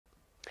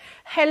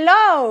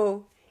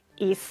Hello,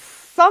 it's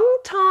song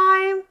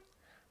time.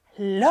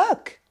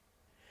 Look,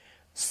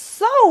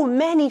 so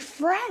many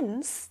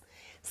friends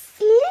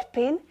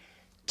sleeping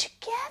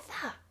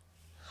together.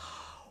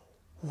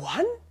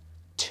 1,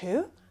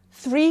 2,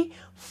 3,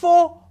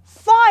 4,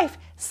 5,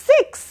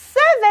 6,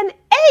 7,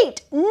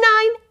 8, 9,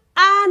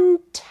 and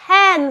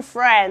 10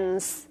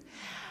 friends.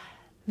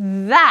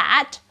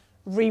 That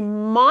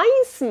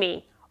reminds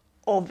me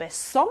of a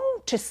song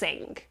to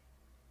sing.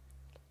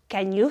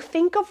 Can you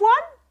think of one?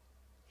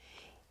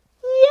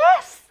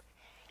 Yes,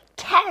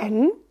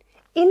 10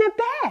 in a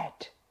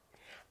bed.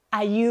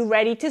 Are you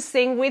ready to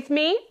sing with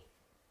me?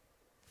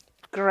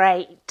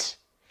 Great.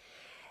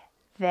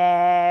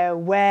 There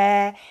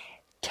were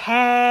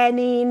 10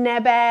 in a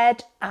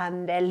bed,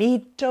 and the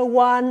little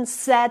one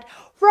said,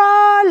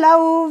 roll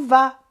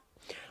over,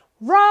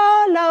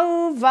 roll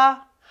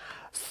over.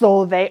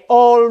 So they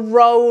all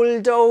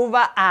rolled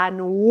over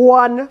and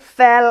one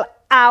fell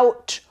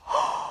out.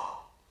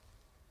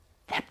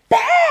 The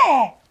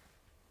bear!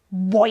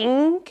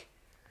 Boing!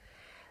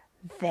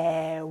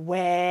 There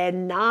were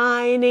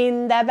 9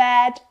 in the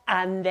bed,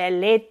 and the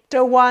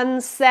little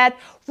one said,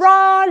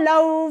 roll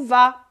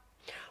over,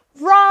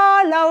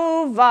 roll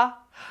over.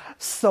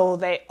 So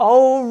they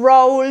all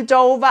rolled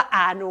over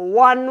and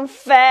one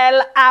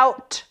fell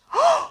out.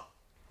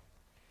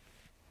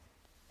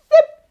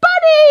 The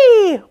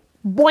bunny!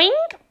 Boing,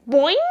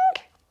 boing.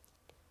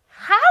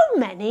 How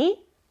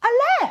many are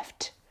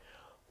left?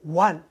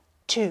 1,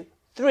 2,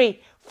 3,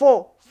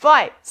 4,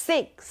 5,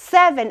 6,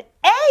 7,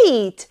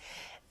 8.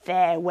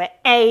 There were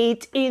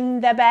 8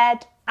 in the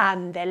bed,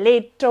 and the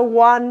little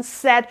one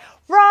said,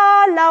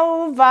 roll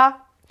over,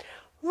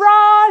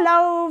 roll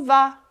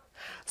over.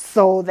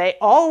 So they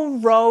all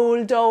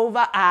rolled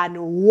over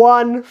and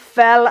one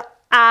fell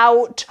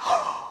out.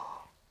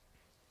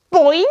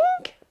 Boing!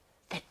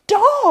 The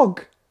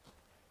dog!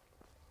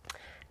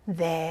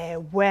 There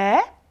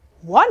were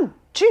 1,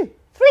 2,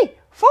 3,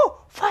 4,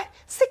 5,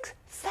 6,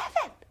 7.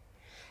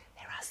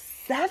 There are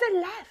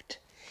 7 left.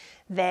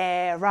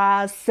 There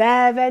are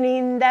 7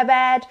 in the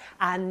bed,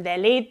 and the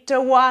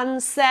little one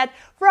said,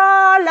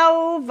 roll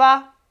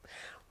over,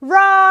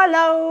 roll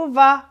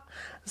over.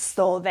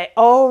 So they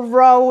all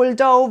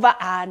rolled over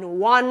and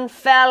one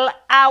fell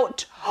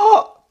out.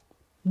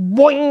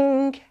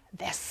 Boing!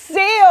 The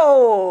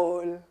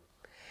seal!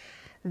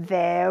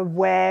 There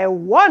were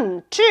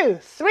 1, 2,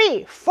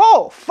 3,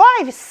 4,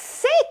 5,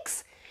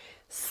 6.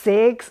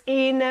 6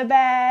 in a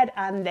bed,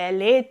 and the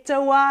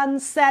little one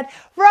said,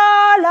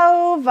 roll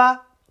over,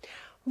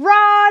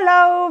 roll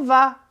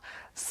over.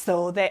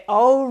 So they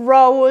all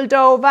rolled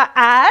over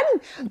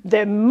and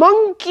the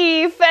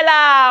monkey fell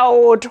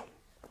out.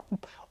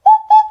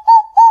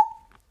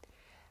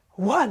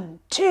 1,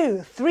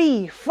 2,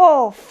 3,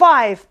 4,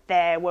 5.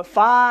 There were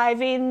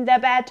 5 in the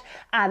bed,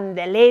 and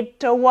the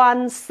little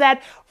one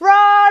said,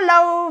 roll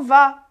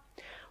over,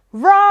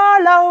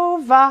 roll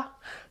over.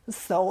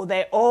 So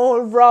they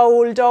all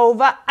rolled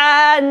over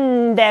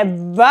and the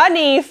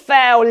bunny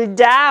fell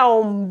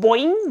down.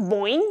 Boing,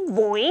 boing,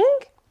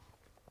 boing.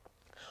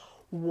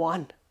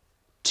 1,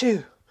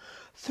 2,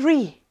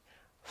 3,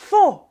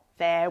 4.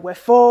 There were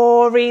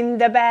 4 in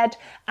the bed,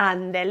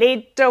 and the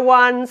little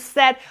one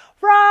said,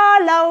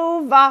 roll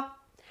over,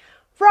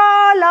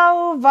 roll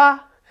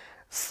over.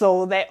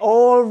 So they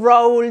all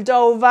rolled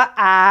over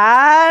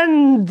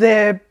and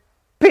the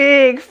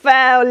pig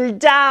fell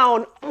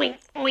down. Oink,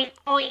 oink,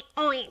 oink,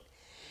 oink.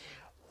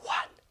 1,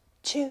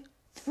 2,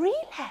 3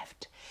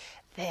 left.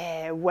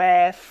 There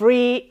were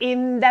 3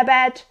 in the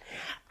bed,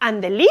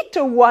 and the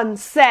little one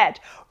said,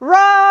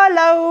 roll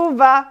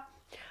over,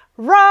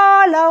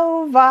 roll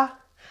over.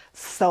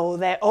 So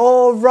they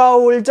all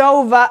rolled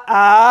over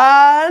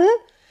and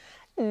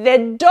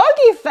the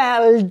doggy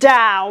fell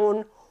down.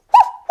 Woof,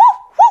 woof,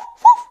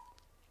 woof, woof.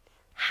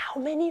 How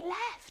many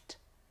left?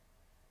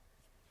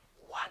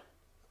 1,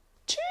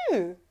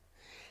 2.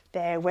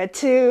 There were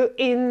 2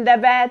 in the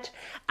bed,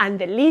 and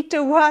the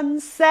little one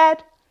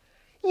said,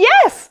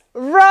 yes,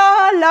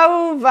 roll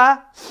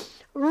over,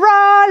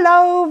 roll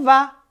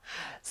over.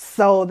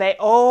 So they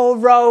all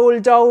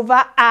rolled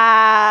over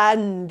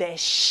and the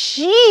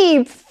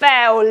sheep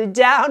fell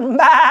down.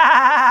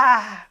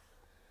 Bah!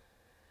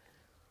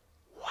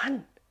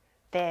 1.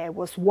 There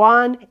was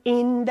 1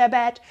 in the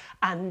bed,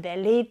 and the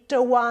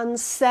little one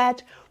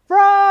said,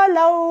 roll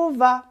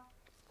over,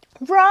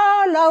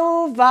 roll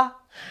over.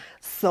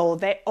 So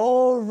they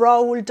all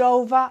rolled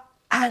over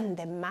and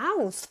the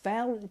mouse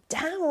fell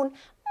down.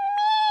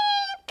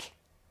 Meek!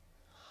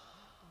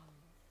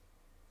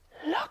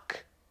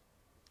 Look,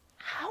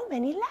 how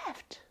many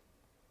left?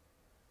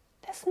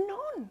 There's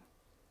none.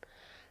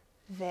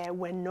 There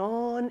were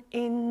none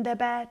in the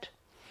bed,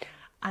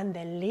 and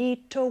the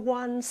little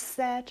one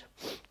said,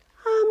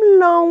 I'm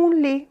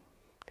lonely,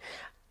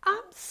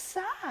 I'm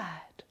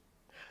sad.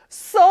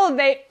 So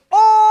they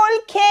all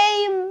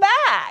came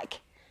back.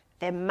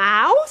 The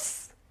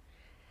mouse,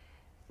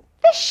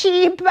 the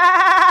sheep,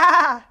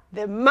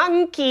 the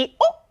monkey,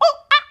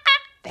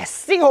 the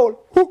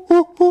seal,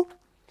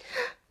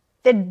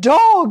 the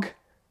dog,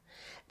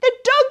 the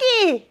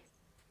doggy,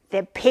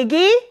 the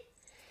piggy,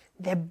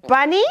 the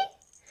bunny,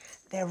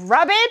 the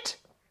rabbit,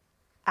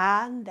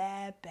 and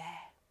the bear.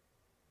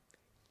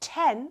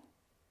 10,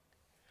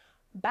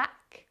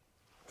 back,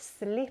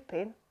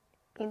 sleeping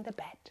in the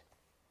bed.